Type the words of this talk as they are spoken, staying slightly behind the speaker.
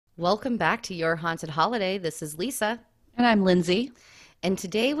Welcome back to Your Haunted Holiday. This is Lisa. And I'm Lindsay. And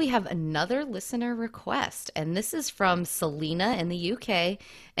today we have another listener request. And this is from Selena in the UK.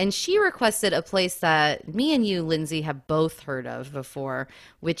 And she requested a place that me and you, Lindsay, have both heard of before,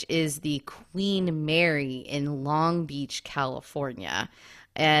 which is the Queen Mary in Long Beach, California.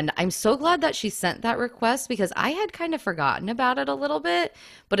 And I'm so glad that she sent that request because I had kind of forgotten about it a little bit,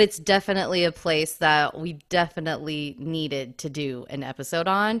 but it's definitely a place that we definitely needed to do an episode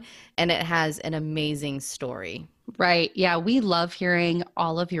on, and it has an amazing story. Right. Yeah, we love hearing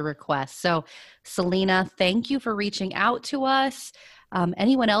all of your requests. So, Selena, thank you for reaching out to us.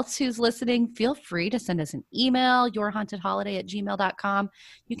 Anyone else who's listening, feel free to send us an email, yourhauntedholiday@gmail.com.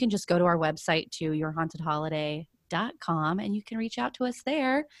 You can just go to our website to yourhauntedholiday.com and you can reach out to us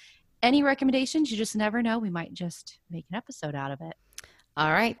there. Any recommendations? You just never know. We might just make an episode out of it.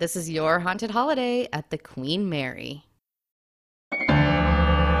 All right, this is Your Haunted Holiday at the Queen Mary.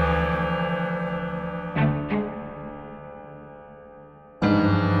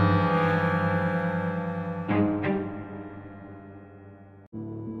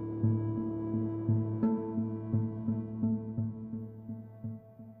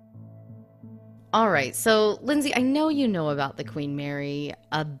 All right, so Lindsay, I know you know about the Queen Mary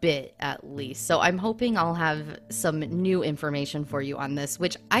a bit at least, so I'm hoping I'll have some new information for you on this,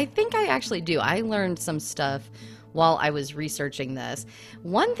 which I think I actually do. I learned some stuff while I was researching this.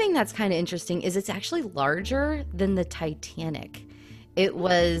 One thing that's kind of interesting is it's actually larger than the Titanic.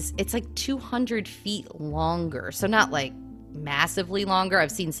 It's like 200 feet longer, so not like massively longer. I've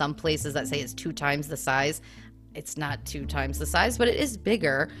seen some places that say it's 2 times the size. It's not 2 times the size, but it is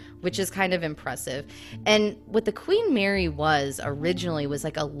bigger, which is kind of impressive. And what the Queen Mary was originally was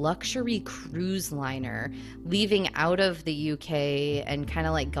like a luxury cruise liner leaving out of the UK and kind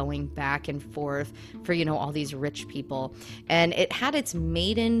of like going back and forth for, all these rich people. And it had its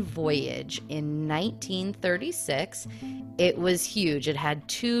maiden voyage in 1936. It was huge. It had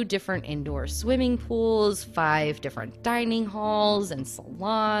 2 different indoor swimming pools, 5 different dining halls and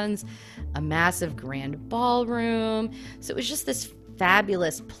salons, a massive grand ballroom. So it was just this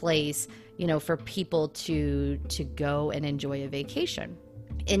fabulous place, for people to go and enjoy a vacation.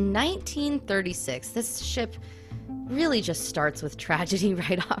 In 1936, this ship really just starts with tragedy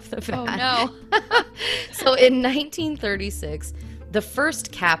right off the bat. Oh, no. So in 1936, the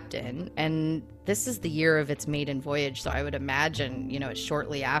first captain, and this is the year of its maiden voyage, so I would imagine, it's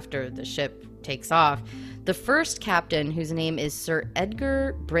shortly after the ship takes off. The first captain, whose name is Sir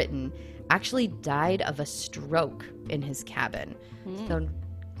Edgar Britton, actually died of a stroke in his cabin. So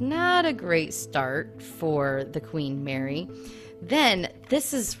not a great start for the Queen Mary. Then,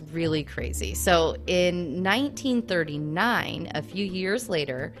 this is really crazy. So in 1939, a few years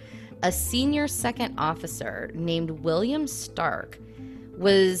later, a senior second officer named William Stark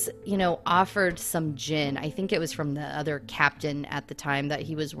was, offered some gin. I think it was from the other captain at the time that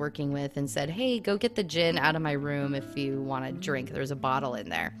he was working with, and said, hey, go get the gin out of my room if you want to drink. There's a bottle in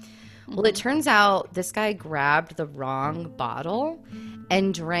there. Well, it turns out this guy grabbed the wrong bottle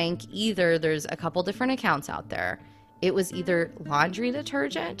and drank there's a couple different accounts out there. It was either laundry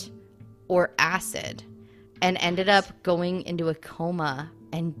detergent or acid, and ended up going into a coma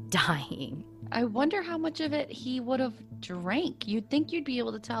and dying. I wonder how much of it he would have drank. You'd think you'd be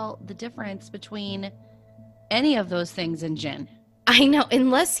able to tell the difference between any of those things in gin. I know,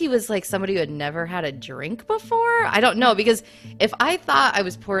 unless he was like somebody who had never had a drink before. I don't know, because if I thought I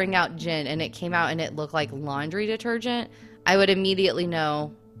was pouring out gin and it came out and it looked like laundry detergent, I would immediately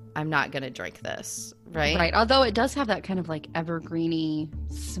know I'm not going to drink this, right? Right, although it does have that kind of like evergreeny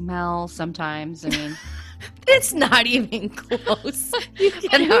smell sometimes. I mean, it's not even close.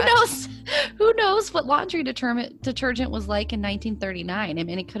 And who knows what laundry detergent was like in 1939? I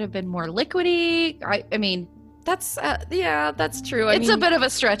mean, it could have been more liquidy. I mean, that's true. It's a bit of a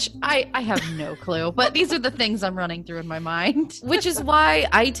stretch. I have no clue, but these are the things I'm running through in my mind. Which is why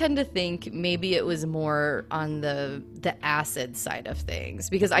I tend to think maybe it was more on the acid side of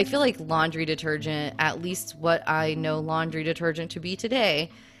things, because I feel like laundry detergent, at least what I know laundry detergent to be today,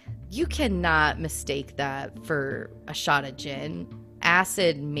 you cannot mistake that for a shot of gin.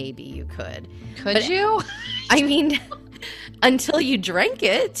 Acid, maybe you could. Could you? I mean, until you drank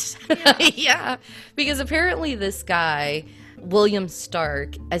it. Yeah. Because apparently this guy, William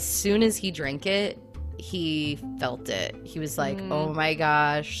Stark, as soon as he drank it, he felt it. He was like, oh my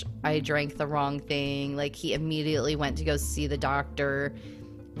gosh, I drank the wrong thing. Like, he immediately went to go see the doctor,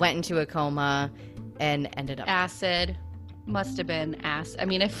 went into a coma, and ended up... Acid. Must have been acid. I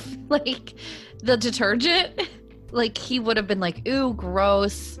mean, if, like, the detergent, like, he would have been like, ooh,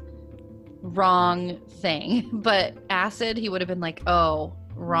 gross, wrong thing. But acid, he would have been like, oh,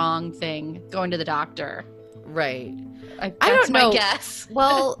 wrong thing, going to the doctor. Right. That's I don't know. my guess.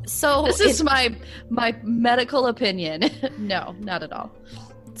 Well, so This is my medical opinion. No, not at all.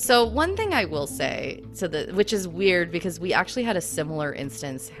 So one thing I will say, which is weird because we actually had a similar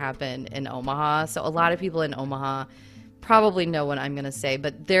instance happen in Omaha. So a lot of people in Omaha probably know what I'm going to say,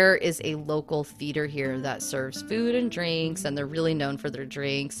 but there is a local theater here that serves food and drinks, and they're really known for their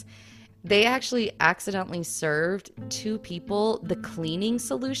drinks. They actually accidentally served 2 people the cleaning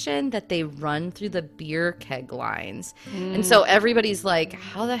solution that they run through the beer keg lines. And so everybody's like,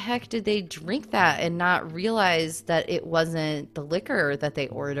 how the heck did they drink that and not realize that it wasn't the liquor that they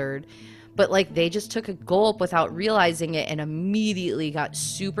ordered? But like they just took a gulp without realizing it and immediately got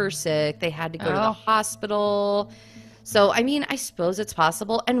super sick. They had to go to the hospital. So, I mean, I suppose it's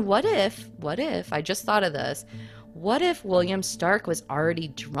possible. And what if, I just thought of this, what if William Stark was already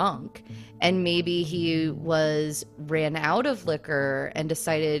drunk and maybe he ran out of liquor and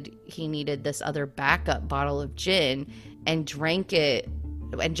decided he needed this other backup bottle of gin and drank it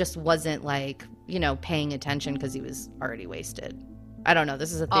and just wasn't like, paying attention because he was already wasted. I don't know.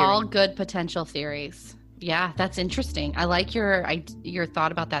 This is a theory. All good potential theories. Yeah, that's interesting. I like your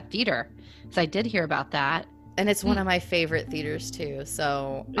thought about that theater because I did hear about that. And it's one of my favorite theaters too.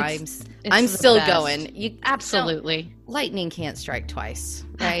 So I'm still best. going. Absolutely. Lightning can't strike twice,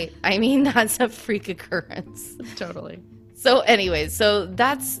 right? I mean, that's a freak occurrence. Totally. So anyways, so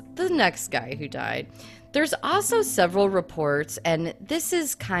that's the next guy who died. There's also several reports, and this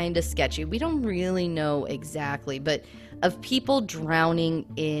is kind of sketchy. We don't really know exactly, but of people drowning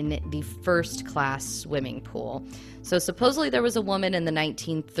in the first-class swimming pool. So supposedly there was a woman in the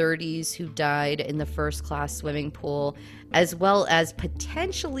 1930s who died in the first-class swimming pool, as well as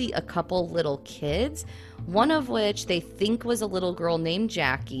potentially a couple little kids, one of which they think was a little girl named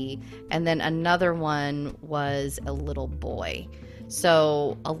Jackie, and then another one was a little boy.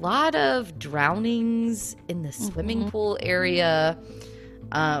 So a lot of drownings in the swimming pool area,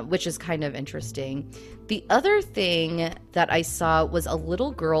 which is kind of interesting. The other thing that I saw was a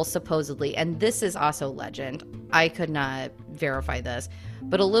little girl supposedly, and this is also legend. I could not verify this,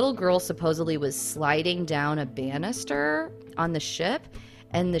 but a little girl supposedly was sliding down a banister on the ship,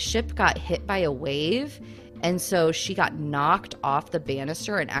 and the ship got hit by a wave, and so she got knocked off the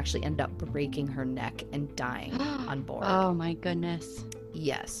banister and actually ended up breaking her neck and dying on board. Oh my goodness.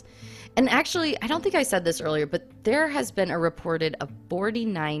 Yes. And actually, I don't think I said this earlier, but there has been a reported of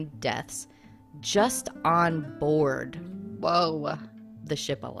 49 deaths just on board Whoa. the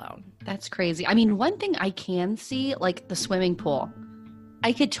ship alone. That's crazy. I mean, one thing I can see, like the swimming pool,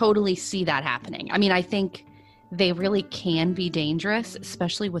 I could totally see that happening. I mean, I think they really can be dangerous,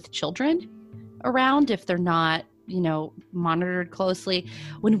 especially with children around if they're not, monitored closely.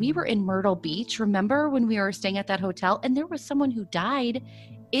 When we were in Myrtle Beach, remember when we were staying at that hotel and there was someone who died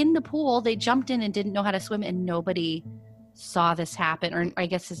in the pool? They jumped in and didn't know how to swim and nobody saw this happen, or I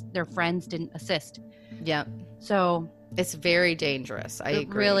guess their friends didn't assist. Yeah. So it's very dangerous. I agree.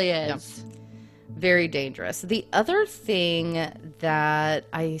 It really is. Yep. Very dangerous. The other thing that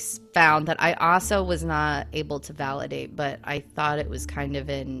I found that I also was not able to validate, but I thought it was kind of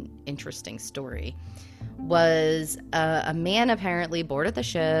an interesting story, was a man apparently boarded the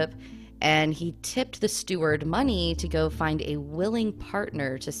ship, and he tipped the steward money to go find a willing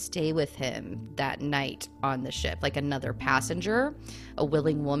partner to stay with him that night on the ship, like another passenger, a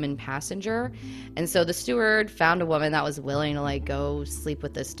willing woman passenger. And so the steward found a woman that was willing to go sleep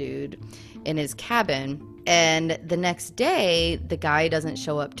with this dude in his cabin. And the next day, the guy doesn't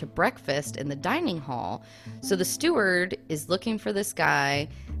show up to breakfast in the dining hall. So the steward is looking for this guy.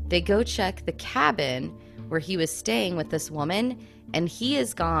 They go check the cabin where he was staying with this woman, and he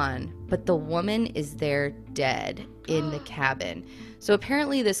is gone, but the woman is there dead in the cabin. So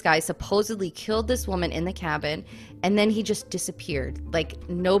apparently this guy supposedly killed this woman in the cabin, and then he just disappeared. Like,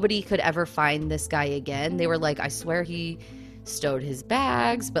 nobody could ever find this guy again. They were like, I swear he stowed his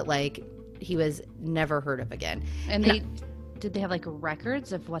bags, but he was never heard of again. And did they have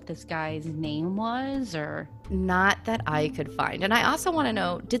records of what this guy's name was, or? Not that I could find. And I also want to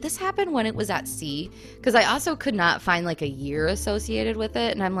know, did this happen when it was at sea? Because I also could not find a year associated with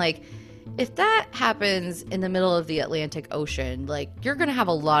it. And I'm like, if that happens in the middle of the Atlantic Ocean, you're going to have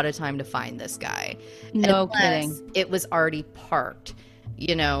a lot of time to find this guy. No kidding. It was already parked,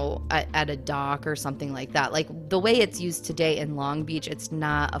 at a dock or something like that. The way it's used today in Long Beach, it's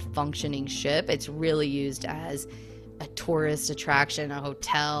not a functioning ship. It's really used as a tourist attraction, a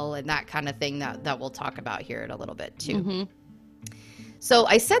hotel, and that kind of thing that we'll talk about here in a little bit too. Mm-hmm. So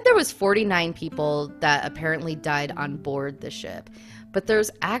I said there was 49 people that apparently died on board the ship, But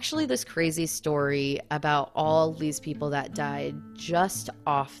there's actually this crazy story about all these people that died just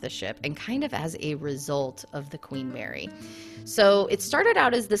off the ship and kind of as a result of the Queen Mary. So it started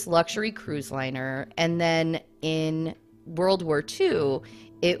out as this luxury cruise liner, and then in World War II,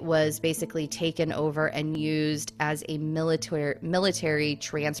 it was basically taken over and used as a military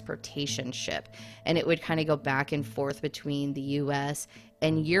transportation ship. And it would kind of go back and forth between the US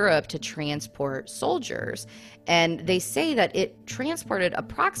and Europe to transport soldiers. And they say that it transported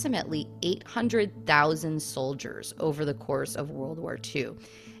approximately 800,000 soldiers over the course of World War II.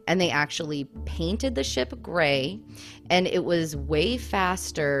 And they actually painted the ship gray, and it was way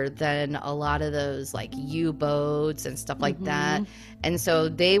faster than a lot of those like U-boats and stuff like that. And so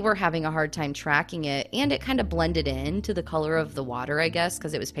they were having a hard time tracking it, and it kind of blended into the color of the water, I guess,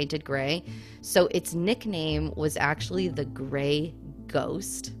 because it was painted gray. So its nickname was actually the Gray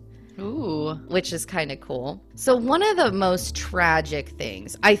Ghost. Ooh. Which is kind of cool. So one of the most tragic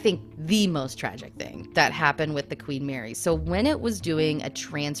things, I think the most tragic thing that happened with the Queen Mary. So when it was doing a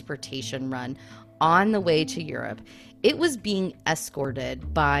transportation run on the way to Europe, it was being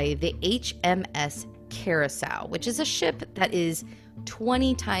escorted by the HMS Curacao, which is a ship that is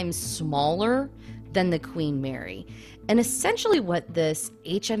 20 times smaller than the Queen Mary. And essentially what this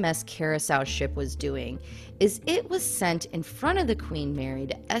HMS Curacao ship was doing is it was sent in front of the Queen Mary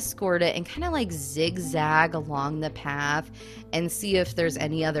to escort it and kind of like zigzag along the path and see if there's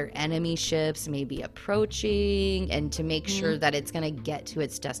any other enemy ships maybe approaching, and to make sure that it's going to get to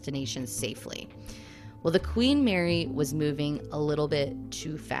its destination safely. Well, the Queen Mary was moving a little bit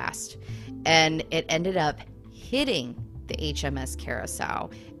too fast, and it ended up hitting the HMS Curacao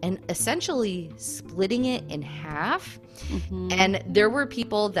and essentially splitting it in half. And there were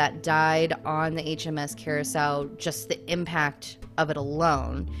people that died on the HMS Curacao, just the impact of it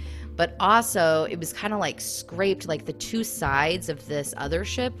alone. But also it was kind of like scraped, like the two sides of this other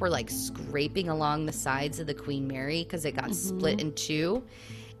ship were like scraping along the sides of the Queen Mary because it got split in two.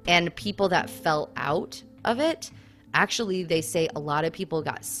 And people that fell out of it, actually, they say a lot of people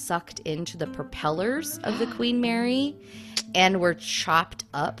got sucked into the propellers of the Queen Mary and were chopped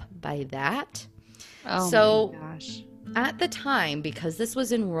up by that. Oh so my gosh. At the time, because this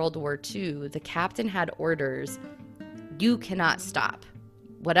was in World War II, the captain had orders, you cannot stop.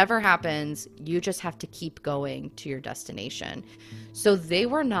 Whatever happens, you just have to keep going to your destination. So they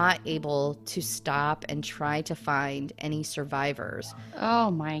were not able to stop and try to find any survivors.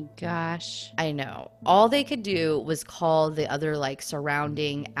 Oh my gosh. I know. All they could do was call the other like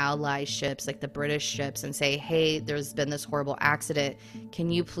surrounding ally ships, like the British ships, and say, hey, there's been this horrible accident. Can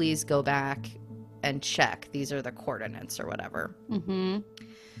you please go back and check? These are the coordinates or whatever.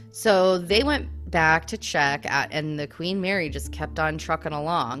 So they went back to check, and the Queen Mary just kept on trucking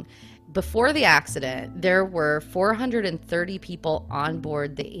along. Before the accident, there were 430 people on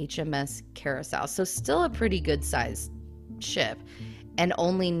board the HMS Curacao, so still a pretty good-sized ship, and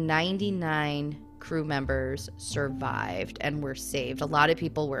only 99 crew members survived and were saved. A lot of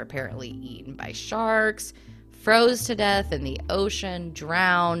people were apparently eaten by sharks, froze to death in the ocean,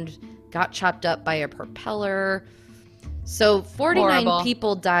 drowned, got chopped up by a propeller. So 49 Horrible.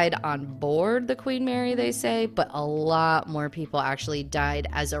 people died on board the Queen Mary, they say, but a lot more people actually died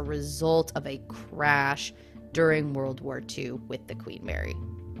as a result of a crash during World War II with the Queen Mary.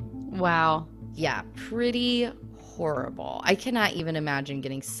 Wow. Yeah, pretty horrible. I cannot even imagine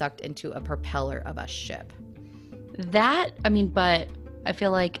getting sucked into a propeller of a ship. But I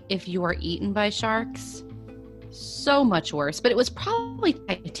feel like if you are eaten by sharks, so much worse. But it was probably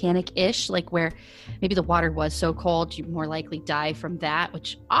Titanic-ish, like where maybe the water was so cold you more likely die from that,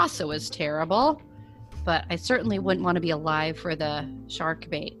 which also is terrible. But I certainly wouldn't want to be alive for the shark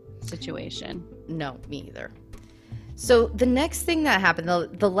bait situation. No, me either. So the next thing that happened,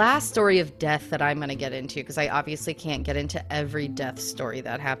 the last story of death that I'm going to get into, because I obviously can't get into every death story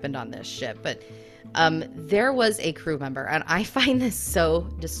that happened on this ship, but there was a crew member, and I find this so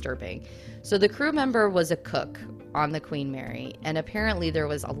disturbing. So the crew member was a cook on the Queen Mary, and apparently there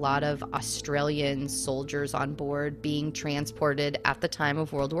was a lot of Australian soldiers on board being transported at the time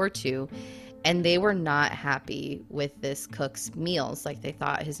of World War II, and they were not happy with this cook's meals. Like, they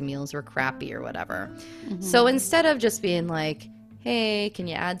thought his meals were crappy or whatever. So instead of just being like, hey, can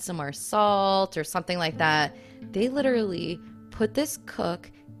you add some more salt or something like that, they literally put this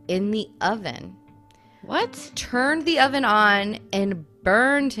cook in the oven. What? Turned the oven on and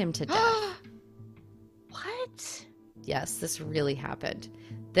burned him to death. What? Yes, this really happened.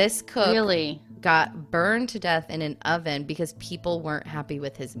 This cook Really? got burned to death in an oven because people weren't happy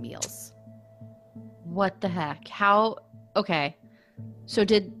with his meals. What the heck? How? Okay. So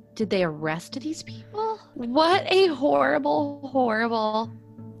did they arrest these people? What a horrible, horrible,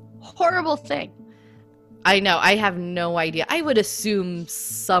 horrible thing. I know. I have no idea. I would assume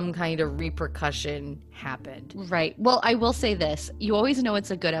some kind of repercussion happened. Right. Well, I will say this. You always know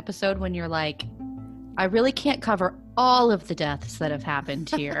it's a good episode when you're like, I really can't cover all of the deaths that have happened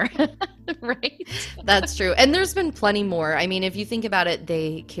here. Right? That's true. And there's been plenty more. I mean, if you think about it,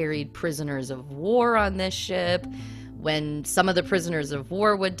 they carried prisoners of war on this ship. When some of the prisoners of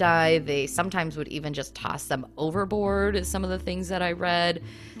war would die, they sometimes would even just toss them overboard, is some of the things that I read.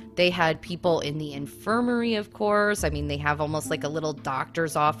 They had people in the infirmary, of course. I mean, they have almost like a little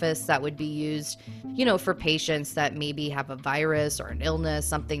doctor's office that would be used, you know, for patients that maybe have a virus or an illness,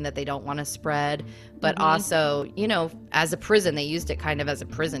 something that they don't want to spread. But also, you know, as a prison, they used it kind of as a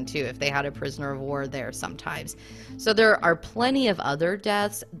prison too, if they had a prisoner of war there sometimes. So there are plenty of other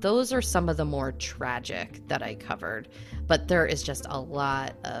deaths. Those are some of the more tragic that I covered. But there is just a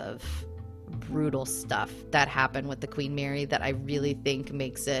lot of brutal stuff that happened with the Queen Mary that I really think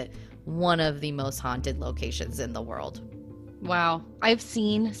makes it one of the most haunted locations in the world. Wow. I've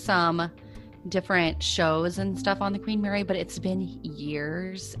seen some different shows and stuff on the Queen Mary, but it's been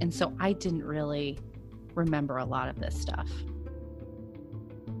years. And so I didn't really remember a lot of this stuff.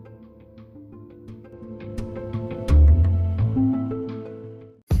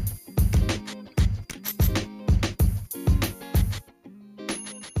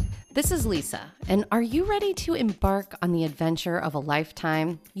 This is Lisa, and are you ready to embark on the adventure of a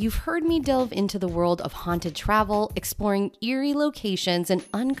lifetime? You've heard me delve into the world of haunted travel, exploring eerie locations, and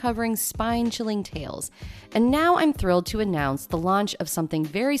uncovering spine-chilling tales. And now I'm thrilled to announce the launch of something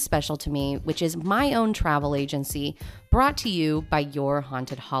very special to me, which is my own travel agency, brought to you by Your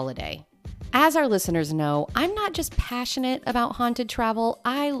Haunted Holiday. As our listeners know, I'm not just passionate about haunted travel,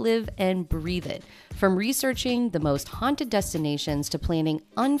 I live and breathe it. From researching the most haunted destinations to planning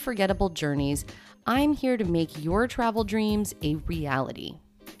unforgettable journeys, I'm here to make your travel dreams a reality.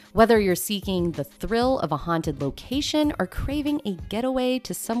 Whether you're seeking the thrill of a haunted location or craving a getaway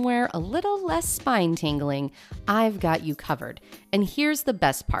to somewhere a little less spine-tingling, I've got you covered. And here's the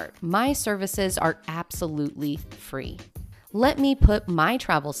best part, my services are absolutely free. Let me put my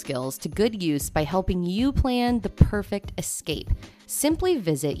travel skills to good use by helping you plan the perfect escape. Simply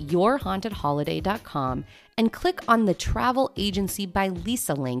visit yourhauntedholiday.com and click on the Travel Agency by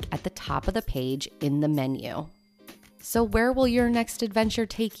Lisa link at the top of the page in the menu. So where will your next adventure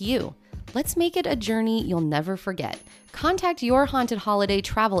take you? Let's make it a journey you'll never forget. Contact Your Haunted Holiday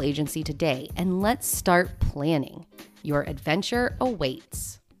travel agency today and let's start planning. Your adventure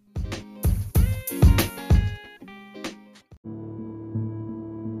awaits.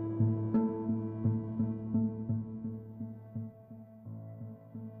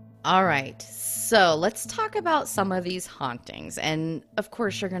 All right, so let's talk about some of these hauntings. And of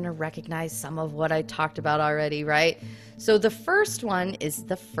course, you're going to recognize some of what I talked about already, right? So the first one is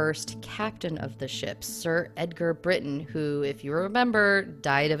the first captain of the ship, Sir Edgar Britton, who, if you remember,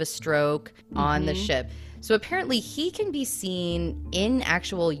 died of a stroke on the ship. So apparently he can be seen in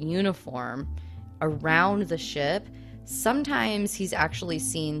actual uniform around the ship. Sometimes he's actually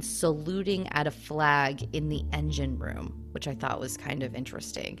seen saluting at a flag in the engine room, which I thought was kind of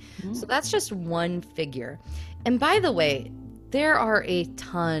interesting. So that's just one figure. And by the way, there are a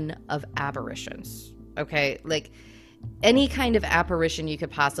ton of apparitions, okay? Like any kind of apparition you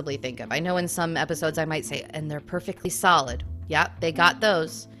could possibly think of. I know in some episodes I might say, and they're perfectly solid. Yep, they got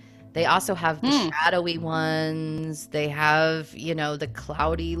those. They also have the shadowy ones. They have, you know, the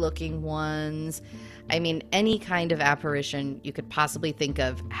cloudy looking ones. I mean, any kind of apparition you could possibly think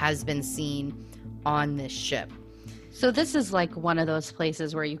of has been seen on this ship. So this is like one of those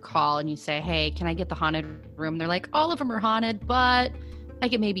places where you call and you say, hey, can I get the haunted room? They're like, all of them are haunted, but I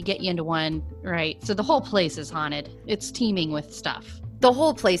can maybe get you into one, right? So the whole place is haunted. It's teeming with stuff. The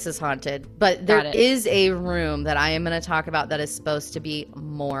whole place is haunted, but there is a room that I am going to talk about that is supposed to be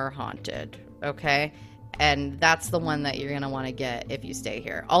more haunted, okay? And that's the one that you're going to want to get if you stay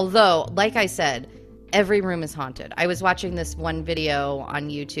here. Although, like I said, every room is haunted. I was watching this one video on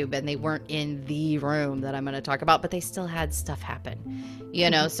YouTube and they weren't in the room that I'm going to talk about, but they still had stuff happen,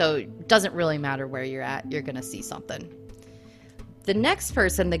 you know? So it doesn't really matter where you're at. You're going to see something. The next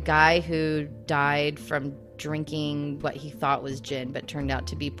person, the guy who died from drinking what he thought was gin but turned out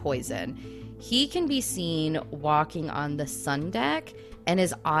to be poison, he can be seen walking on the sun deck and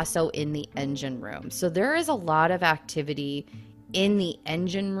is also in the engine room. So there is a lot of activity in the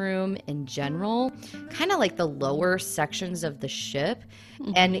engine room in general, kind of like the lower sections of the ship.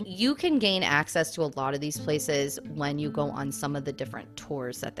 And you can gain access to a lot of these places when you go on some of the different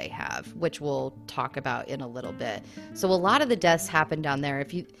tours that they have, which we'll talk about in a little bit. So a lot of the deaths happen down there.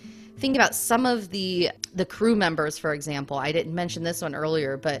 think about some of the crew members, for example. I didn't mention this one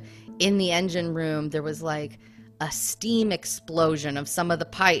earlier, but in the engine room, there was like a steam explosion of some of the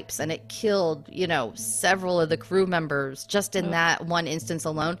pipes, and it killed, several of the crew members just in that one instance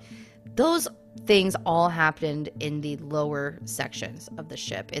alone. Those things all happened in the lower sections of the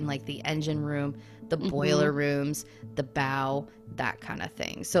ship, in like the engine room, the boiler rooms, the bow, that kind of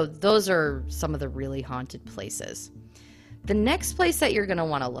thing. So those are some of the really haunted places. The next place that you're going to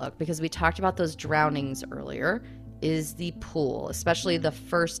want to look, because we talked about those drownings earlier, is the pool, especially the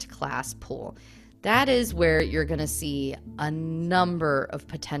first class pool. That is where you're going to see a number of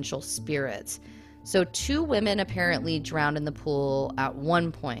potential spirits. So 2 women apparently drowned in the pool at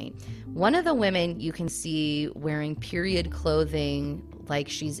one point. One of the women you can see wearing period clothing like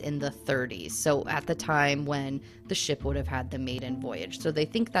she's in the 30s. So at the time when the ship would have had the maiden voyage. So they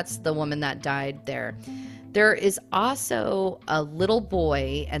think that's the woman that died there. There is also a little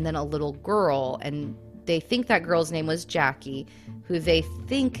boy and then a little girl, and they think that girl's name was Jackie, who they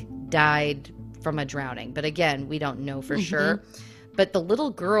think died from a drowning. But again, we don't know for sure. But the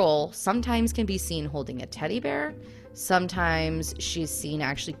little girl sometimes can be seen holding a teddy bear. Sometimes she's seen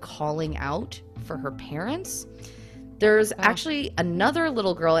actually calling out for her parents. There's actually another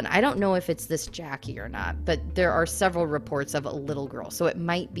little girl, and I don't know if it's this Jackie or not, but there are several reports of a little girl. So it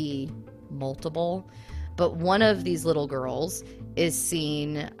might be multiple. But one of these little girls is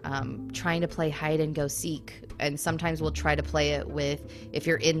seen trying to play hide and go seek. And sometimes we'll try to play it with, if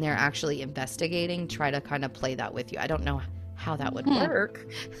you're in there actually investigating, try to kind of play that with you. I don't know how that would work.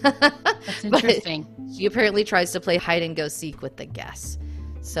 That's interesting. She apparently tries to play hide and go seek with the guests.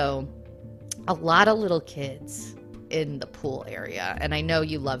 So a lot of little kids in the pool area. And I know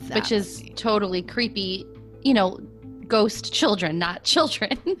you love that. Which is totally creepy. Ghost children, not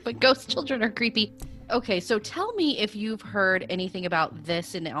children, but ghost children are creepy. Okay, so tell me if you've heard anything about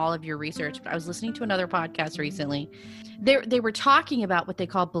this in all of your research. I was listening to another podcast recently. They were talking about what they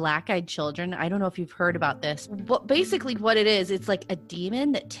call black-eyed children. I don't know if you've heard about this. But basically what it is, it's like a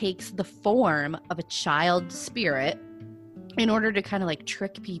demon that takes the form of a child spirit in order to kind of like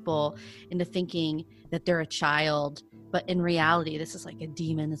trick people into thinking that they're a child. But in reality, this is like a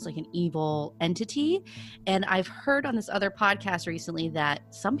demon. It's like an evil entity. And I've heard on this other podcast recently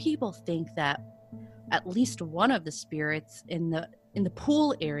that some people think that at least one of the spirits in the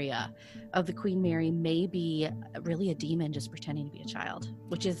pool area of the Queen Mary may be really a demon just pretending to be a child,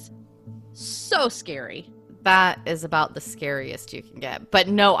 which is so scary. That is about the scariest you can get. But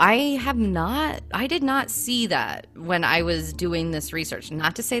no, I did not see that when I was doing this research.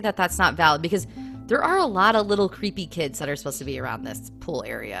 Not to say that that's not valid, because there are a lot of little creepy kids that are supposed to be around this pool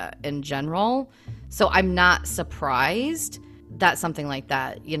area in general. So I'm not surprised that something like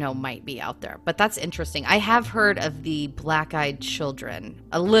that, might be out there. But that's interesting. I have heard of the black-eyed children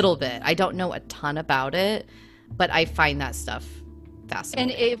a little bit. I don't know a ton about it, but I find that stuff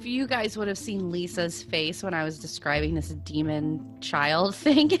fascinating. And if you guys would have seen Lisa's face when I was describing this demon child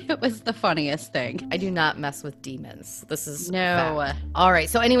thing, it was the funniest thing. I do not mess with demons. This is no. fact. All right.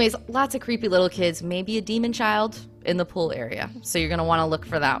 So anyways, lots of creepy little kids, maybe a demon child in the pool area. So you're going to want to look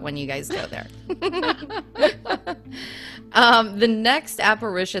for that when you guys go there. The next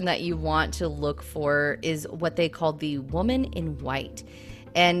apparition that you want to look for is what they call the woman in white.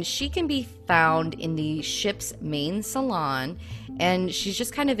 And she can be found in the ship's main salon. And she's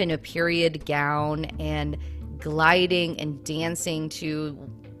just kind of in a period gown and gliding and dancing to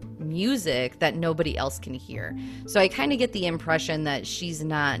music that nobody else can hear. So I kind of get the impression that she's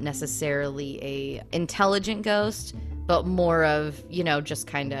not necessarily a intelligent ghost, but more of, just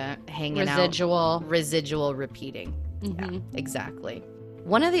kind of hanging out. Residual repeating. Mm-hmm. Yeah, exactly.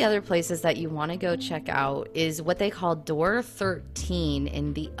 One of the other places that you want to go check out is what they call Door 13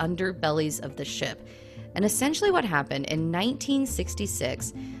 in the underbellies of the ship. And essentially what happened in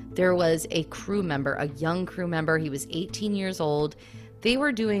 1966, there was a crew member, a young crew member. He was 18 years old. They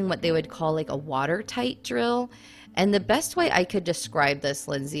were doing what they would call like a watertight drill. And the best way I could describe this,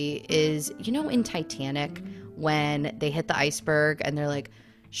 Lindsay, is, in Titanic, when they hit the iceberg and they're like,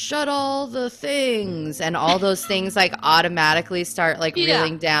 shut all the things, and all those things like automatically start like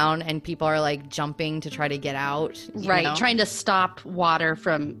reeling down, and people are like jumping to try to get out. Right, trying to stop water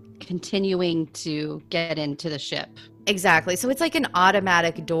from continuing to get into the ship. Exactly. So it's like an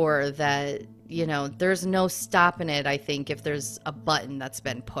automatic door that, there's no stopping it, I think, if there's a button that's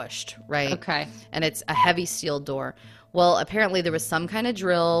been pushed, right? Okay. And it's a heavy steel door. Well, apparently there was some kind of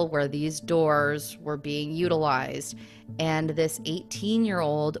drill where these doors were being utilized, and this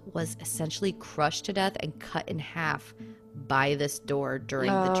 18-year-old was essentially crushed to death and cut in half by this door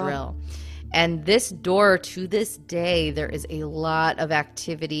during the drill. And this door, to this day, there is a lot of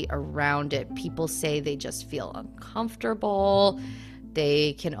activity around it. People say they just feel uncomfortable.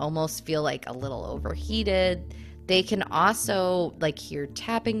 They can almost feel like a little overheated. They can also like hear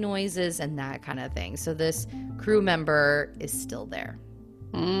tapping noises and that kind of thing. So this crew member is still there.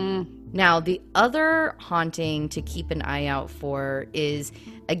 Now, the other haunting to keep an eye out for is,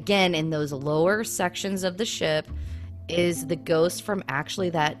 again, in those lower sections of the ship, is the ghost from actually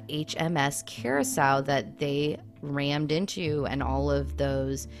that HMS Curacao that they rammed into and all of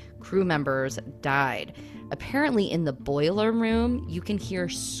those crew members died. Apparently in the boiler room, you can hear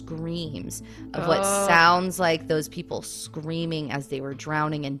screams of what sounds like those people screaming as they were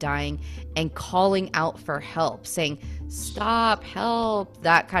drowning and dying and calling out for help, saying, stop, help,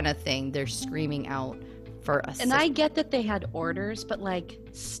 that kind of thing. They're screaming out for assistance. And I get that they had orders, but like,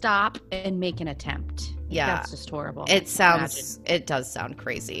 stop and make an attempt. Yeah. That's just horrible. It does sound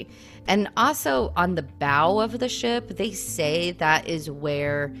crazy. And also on the bow of the ship, they say that is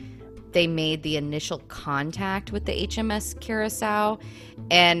where they made the initial contact with the HMS Curacao.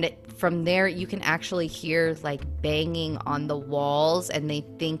 And from there, you can actually hear like banging on the walls. And they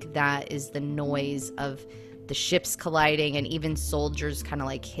think that is the noise of the ships colliding and even soldiers kind of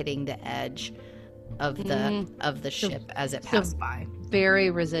like hitting the edge of the ship as it passed by.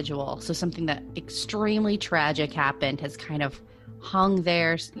 Very residual. So something that extremely tragic happened has kind of hung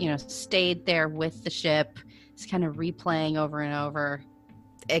there, stayed there with the ship. It's kind of replaying over and over.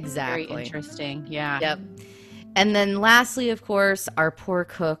 Exactly. Very interesting. Yeah. Yep. And then lastly, of course, our poor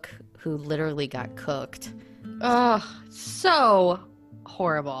cook who literally got cooked. Oh, so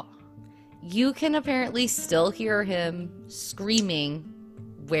horrible. You can apparently still hear him screaming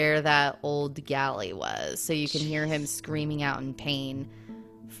where that old galley was. So you can hear him screaming out in pain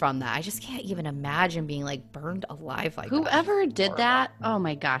from that. I just can't even imagine being like burned alive like that. Whoever did that, oh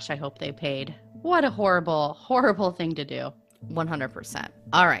my gosh, I hope they paid. What a horrible, horrible thing to do. 100%.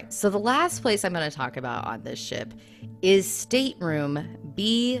 All right. So the last place I'm going to talk about on this ship is stateroom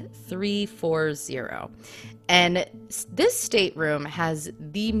B340. And this stateroom has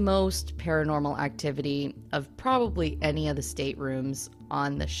the most paranormal activity of probably any of the staterooms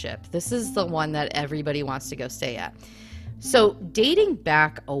on the ship. This is the one that everybody wants to go stay at. So dating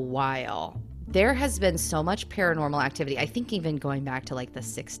back a while, there has been so much paranormal activity, I think even going back to like the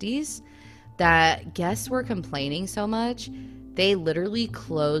 60s, that guests were complaining so much, they literally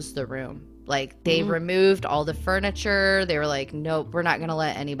closed the room. Like they removed all the furniture. They were like, nope, we're not going to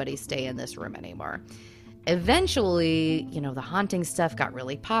let anybody stay in this room anymore. Eventually, the haunting stuff got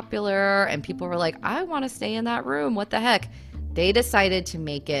really popular and people were like, I want to stay in that room. What the heck? They decided to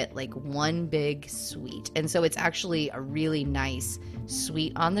make it like one big suite. And so it's actually a really nice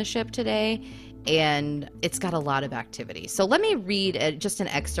suite on the ship today. And it's got a lot of activity. So let me read just an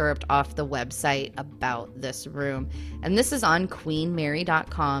excerpt off the website about this room. And this is on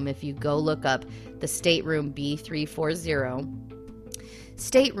queenmary.com. If you go look up the stateroom B340.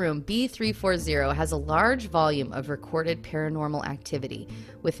 Stateroom B340 has a large volume of recorded paranormal activity,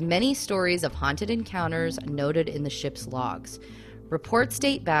 with many stories of haunted encounters noted in the ship's logs. Reports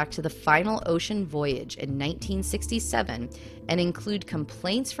date back to the final ocean voyage in 1967 and include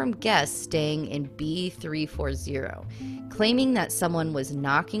complaints from guests staying in B340, claiming that someone was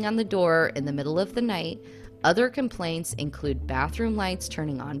knocking on the door in the middle of the night. Other complaints include bathroom lights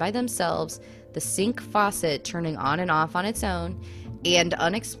turning on by themselves, the sink faucet turning on and off on its own, and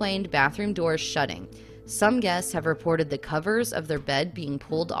unexplained bathroom doors shutting. Some guests have reported the covers of their bed being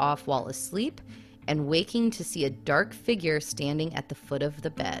pulled off while asleep and waking to see a dark figure standing at the foot of the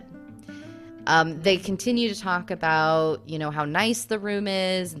bed. They continue to talk about, how nice the room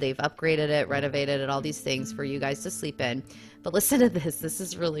is. They've upgraded it, renovated it, all these things for you guys to sleep in. But listen to this. This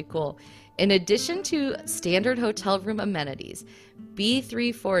is really cool. In addition to standard hotel room amenities,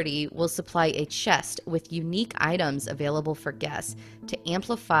 B340 will supply a chest with unique items available for guests to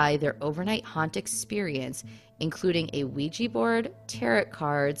amplify their overnight haunt experience, including a Ouija board, tarot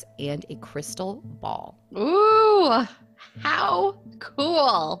cards, and a crystal ball. Ooh, how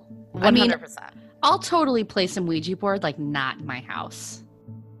cool. 100%. I mean, I'll totally play some Ouija board, like not in my house.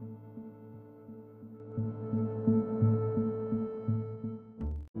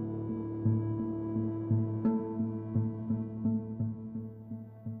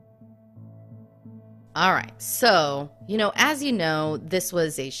 All right, so As you know, this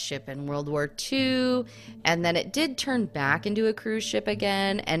was a ship in World War II, and then it did turn back into a cruise ship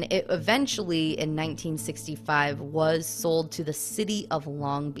again, and it eventually, in 1965, was sold to the city of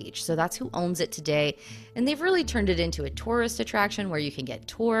Long Beach. So that's who owns it today, and they've really turned it into a tourist attraction where you can get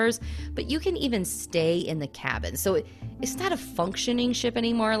tours, but you can even stay in the cabin. So it's not a functioning ship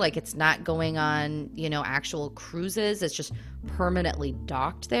anymore, like it's not going on, actual cruises. It's just permanently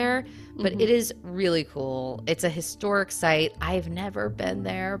docked there, but it is really cool. It's a historic site. I've never been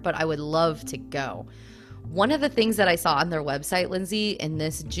there, but I would love to go. One of the things that I saw on their website, Lindsay, in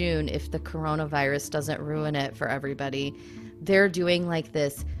this June, if the coronavirus doesn't ruin it for everybody, they're doing like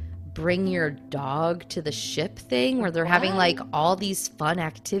this bring your dog to the ship thing where they're having like all these fun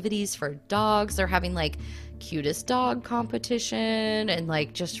activities for dogs. They're having like cutest dog competition and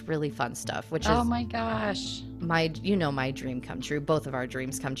like just really fun stuff, which is, oh my gosh, my dream come true. Both of our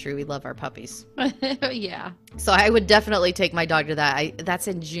dreams come true. We love our puppies. Yeah. So I would definitely take my dog to that. That's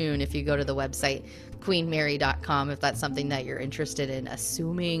in June if you go to the website queenmary.com, if that's something that you're interested in,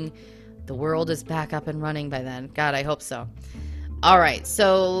 assuming the world is back up and running by then. God, I hope so. All right,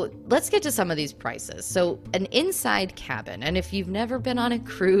 so let's get to some of these prices. So an inside cabin, and if you've never been on a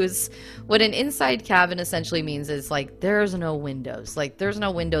cruise, what an inside cabin essentially means is like there's no windows. Like there's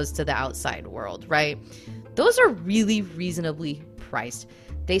no windows to the outside world, right? Those are really reasonably priced.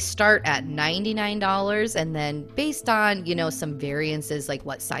 They start at $99, and then based on, some variances like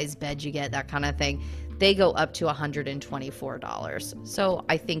what size bed you get, that kind of thing, they go up to $124. So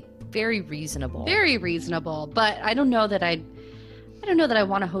I think very reasonable. Very reasonable, but I don't know that I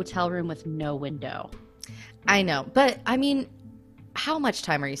want a hotel room with no window. I know, but I mean, how much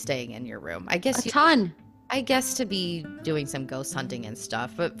time are you staying in your room? I guess a ton. I guess to be doing some ghost hunting and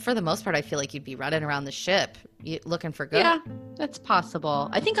stuff, but for the most part, I feel like you'd be running around the ship looking for ghosts. Yeah, that's possible.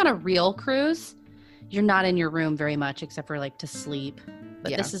 I think on a real cruise, you're not in your room very much except for like to sleep,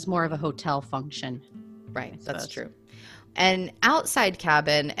 but this is more of a hotel function. Right, that's true. An outside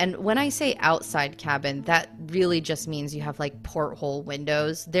cabin, and when I say outside cabin, that really just means you have like porthole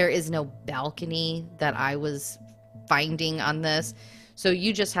windows. There is no balcony that I was finding on this. So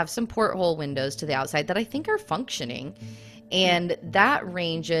you just have some porthole windows to the outside that I think are functioning. And that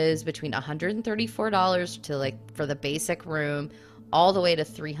ranges between $134 to like for the basic room, all the way to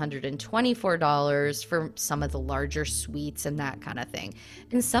 $324 for some of the larger suites and that kind of thing.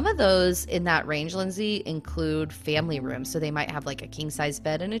 And some of those in that range, Lindsay, include family rooms. So they might have like a king size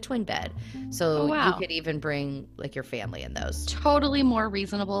bed and a twin bed. So you could even bring like your family in those. Totally more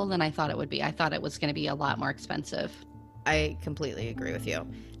reasonable than I thought it would be. I thought it was going to be a lot more expensive. I completely agree with you.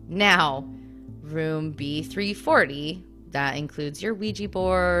 Now, room B340, that includes your Ouija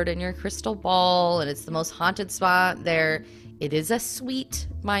board and your crystal ball, and it's the most haunted spot there. It is a suite,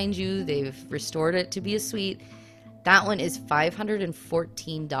 mind you. They've restored it to be a suite. That one is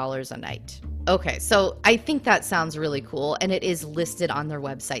 $514 a night. Okay, so I think that sounds really cool, and it is listed on their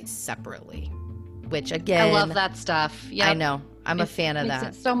website separately, which again... I love that stuff. Yep. I know. I'm a fan of that.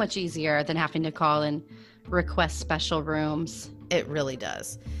 It's so much easier than having to call and request special rooms. It really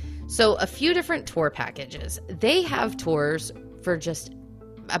does. So a few different tour packages. They have tours for just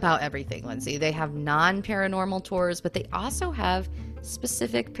about everything, Lindsay. They have non-paranormal tours, but they also have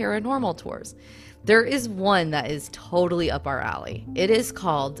specific paranormal tours. There is one that is totally up our alley. It is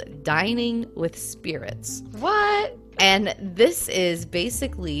called Dining with Spirits. What? And this is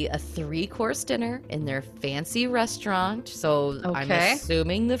basically a 3-course dinner in their fancy restaurant. So I'm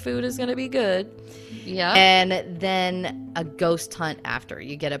assuming the food is going to be good. Yeah. And then a ghost hunt after.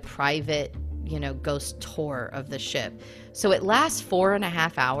 You get a private, ghost tour of the ship. So it lasts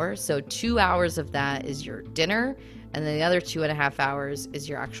 4.5 hours. So 2 hours of that is your dinner. And then the other 2.5 hours is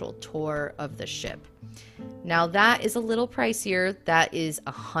your actual tour of the ship. Now that is a little pricier. That is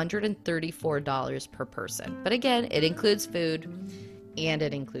 $134 per person. But again, it includes food and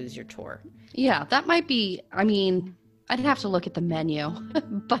it includes your tour. Yeah, that might be, I'd have to look at the menu,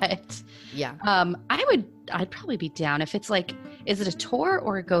 but yeah, I'd probably be down if it's like, is it a tour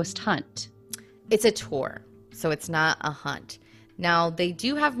or a ghost hunt? It's a tour, so it's not a hunt. Now, they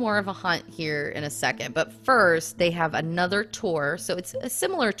do have more of a hunt here in a second, but first they have another tour. So it's a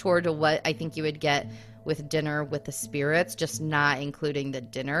similar tour to what I think you would get with Dinner with the Spirits, just not including the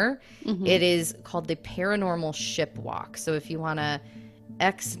dinner. Mm-hmm. It is called the Paranormal Ship Walk. So if you want to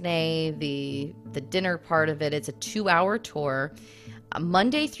ex-nay the dinner part of it, it's a 2-hour tour.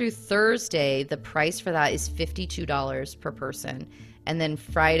 Monday through Thursday, the price for that is $52 per person. And then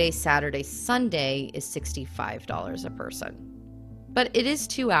Friday, Saturday, Sunday is $65 a person. but it is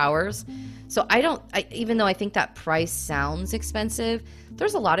 2 hours. So even though I think that price sounds expensive,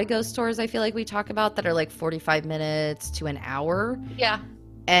 there's a lot of ghost tours I feel like we talk about that are like 45 minutes to an hour. Yeah.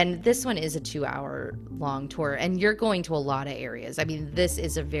 And this one is a 2-hour long tour, and you're going to a lot of areas. I mean, this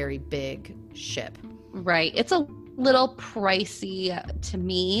is a very big ship. Right. It's a little pricey to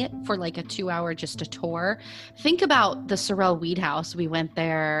me for like a 2-hour just a tour. Think about the Sorrel Weed House. We went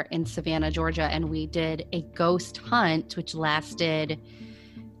there in Savannah, Georgia, and we did a ghost hunt, which lasted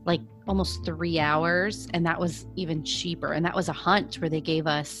like almost 3 hours. And that was even cheaper. And that was a hunt where they gave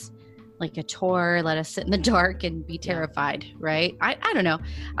us like a tour, let us sit in the dark and be terrified. Right. I don't know.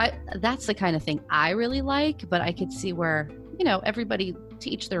 That's the kind of thing I really like, but I could see where, everybody to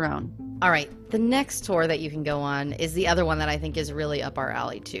each their own. All right. The next tour that you can go on is the other one that I think is really up our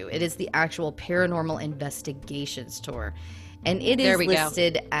alley too. It is the actual Paranormal Investigations tour. And it is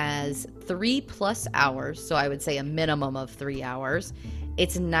listed as 3+ hours. So I would say a minimum of 3 hours.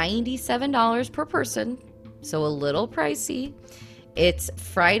 It's $97 per person. So a little pricey. It's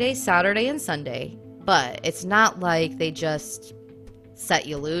Friday, Saturday, and Sunday. But it's not like they just set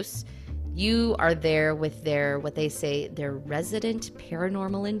you loose. You are there with their resident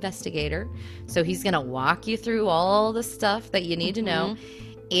paranormal investigator. So he's going to walk you through all the stuff that you need to know.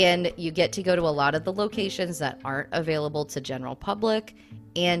 And you get to go to a lot of the locations that aren't available to general public.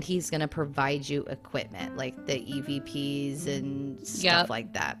 And he's going to provide you equipment like the EVPs and stuff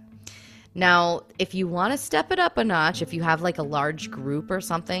like that. Now, if you want to step it up a notch, if you have like a large group or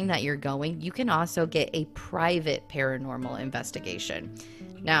something that you're going, you can also get a private paranormal investigation.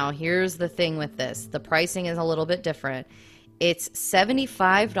 Now, here's the thing with this. The pricing is a little bit different. It's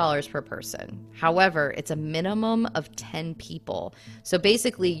 $75 per person. However, it's a minimum of 10 people. So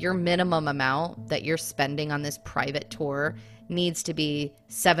basically, your minimum amount that you're spending on this private tour needs to be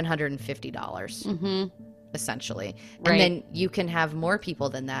 $750, essentially. And then you can have more people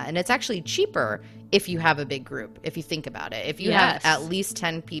than that. And it's actually cheaper if you have a big group, if you think about it. If you have at least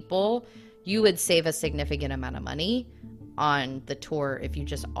 10 people, you would save a significant amount of money on the tour if you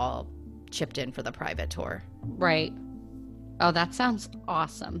just all chipped in for the private tour. Right. Oh, that sounds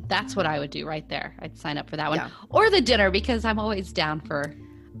awesome. That's what I would do right there. I'd sign up for that one. Or the dinner, because I'm always down for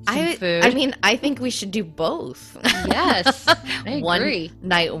some food. I mean, I think we should do both. Yes. I agree.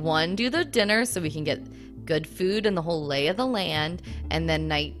 Night one, do the dinner so we can get good food and the whole lay of the land. And then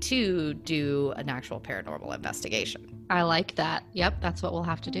night 2, do an actual paranormal investigation. I like that. Yep. That's what we'll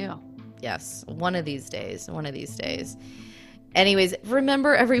have to do. Yes. One of these days. Anyways,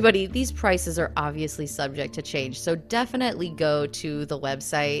 remember everybody, these prices are obviously subject to change. So definitely go to the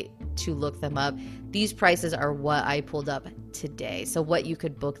website to look them up. These prices are what I pulled up today. So what you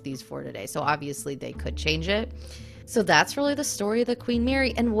could book these for today. So obviously they could change it. So that's really the story of the Queen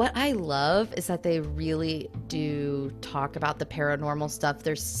Mary. And what I love is that they really do talk about the paranormal stuff.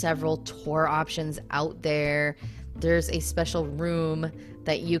 There's several tour options out there. There's a special room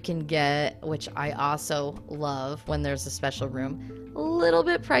that you can get, which I also love when there's a special room. A little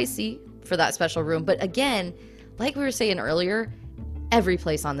bit pricey for that special room. But again, like we were saying earlier, every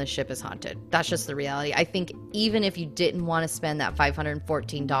place on this ship is haunted. That's just the reality. I think even if you didn't want to spend that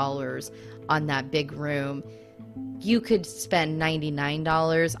 $514 on that big room, you could spend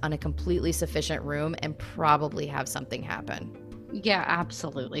 $99 on a completely sufficient room and probably have something happen. Yeah,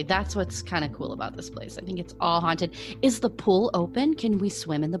 absolutely. That's what's kind of cool about this place. I think it's all haunted. Is the pool open? Can we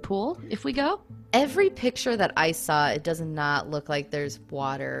swim in the pool if we go? Every picture that I saw, it does not look like there's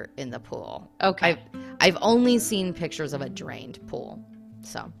water in the pool. Okay. I've only seen pictures of a drained pool.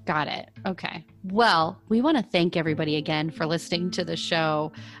 So got it. Okay. Well, we want to thank everybody again for listening to the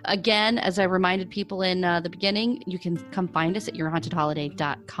show. Again, as I reminded people in the beginning, you can come find us at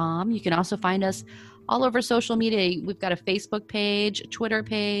yourhauntedholiday.com. You can also find us all over social media. We've got a Facebook page, Twitter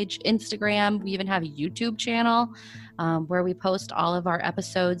page, Instagram. We even have a YouTube channel where we post all of our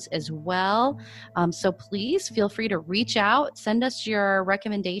episodes as well. So please feel free to reach out, send us your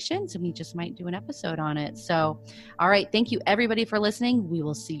recommendations, and we just might do an episode on it. So, all right. Thank you, everybody, for listening. We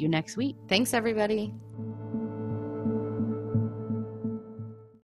will see you next week. Thanks, everybody.